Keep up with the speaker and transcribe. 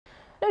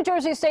New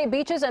Jersey state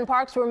beaches and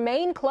parks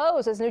remain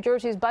closed as New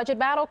Jersey's budget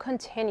battle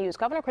continues.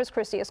 Governor Chris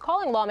Christie is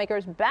calling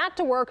lawmakers back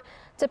to work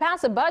to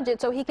pass a budget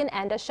so he can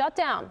end a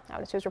shutdown.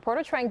 Eyewitness News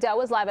reporter Trang Do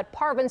is live at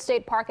Parvin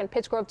State Park in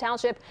Pitts Grove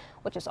Township,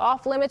 which is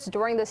off limits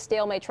during this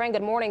stalemate. Trang,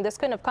 good morning. This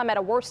couldn't have come at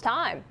a worse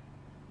time.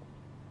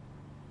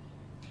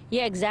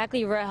 Yeah,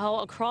 exactly,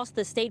 Rahel. Across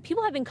the state,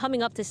 people have been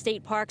coming up to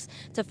state parks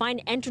to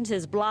find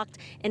entrances blocked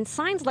and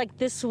signs like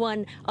this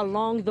one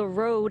along the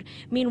road.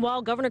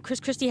 Meanwhile, Governor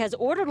Chris Christie has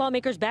ordered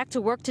lawmakers back to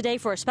work today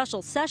for a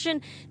special session.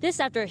 This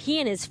after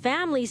he and his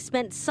family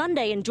spent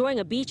Sunday enjoying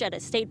a beach at a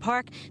state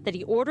park that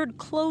he ordered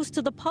closed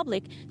to the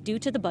public due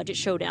to the budget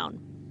showdown.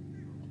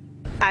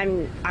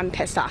 I'm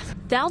pissed off.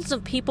 Thousands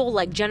of people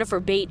like Jennifer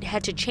Bate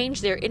had to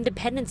change their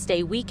Independence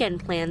Day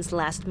weekend plans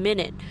last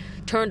minute,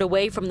 turned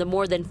away from the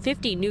more than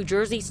 50 New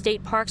Jersey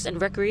state parks and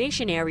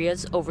recreation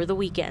areas over the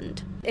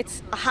weekend.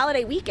 It's a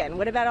holiday weekend.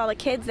 What about all the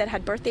kids that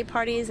had birthday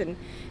parties and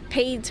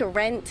paid to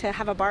rent to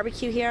have a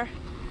barbecue here?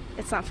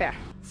 It's not fair.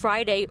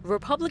 Friday,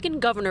 Republican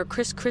Governor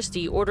Chris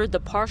Christie ordered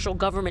the partial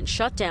government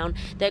shutdown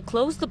that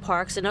closed the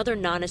parks and other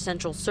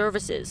non-essential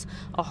services,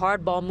 a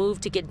hardball move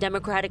to get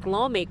Democratic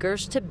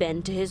lawmakers to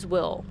bend to his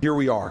will. Here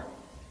we are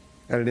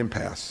at an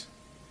impasse.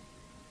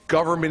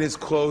 Government is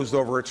closed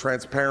over a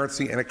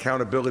transparency and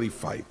accountability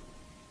fight.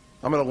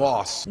 I'm at a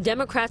loss.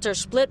 Democrats are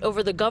split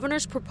over the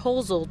governor's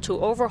proposal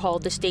to overhaul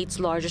the state's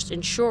largest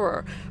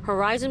insurer,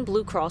 Horizon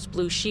Blue Cross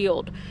Blue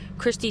Shield.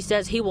 Christie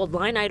says he will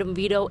line item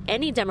veto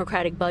any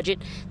Democratic budget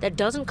that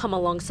doesn't come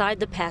alongside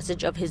the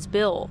passage of his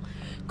bill.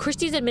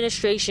 Christie's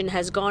administration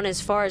has gone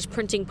as far as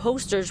printing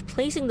posters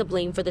placing the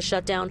blame for the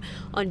shutdown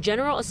on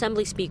General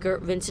Assembly Speaker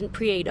Vincent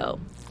Prieto.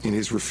 In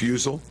his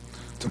refusal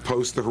to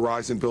post the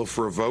Horizon bill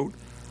for a vote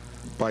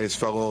by his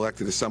fellow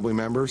elected assembly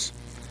members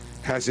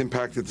has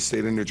impacted the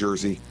state of New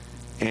Jersey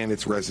and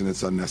its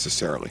residents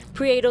unnecessarily.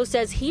 Prieto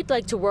says he'd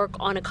like to work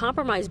on a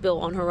compromise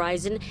bill on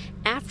Horizon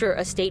after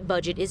a state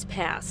budget is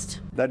passed.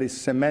 That is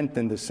cement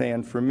in the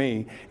sand for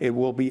me. It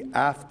will be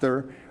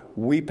after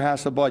we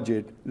pass a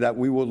budget that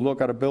we will look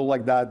at a bill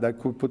like that that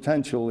could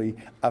potentially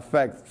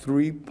affect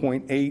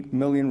 3.8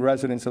 million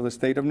residents of the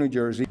state of New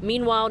Jersey.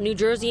 Meanwhile, New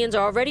Jerseyans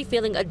are already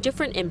feeling a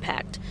different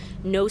impact.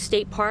 No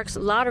state parks,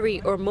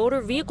 lottery, or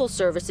motor vehicle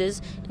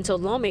services until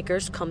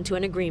lawmakers come to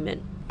an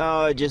agreement.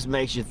 Oh, it just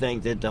makes you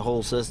think that the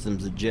whole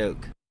system's a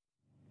joke.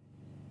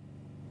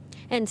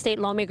 And state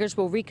lawmakers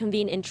will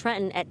reconvene in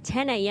Trenton at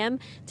 10 a.m.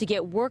 to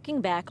get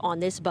working back on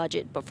this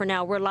budget. But for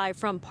now, we're live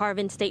from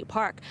Parvin State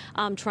Park.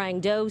 I'm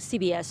Trang Do,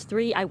 CBS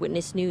 3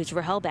 Eyewitness News.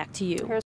 Rahel, back to you.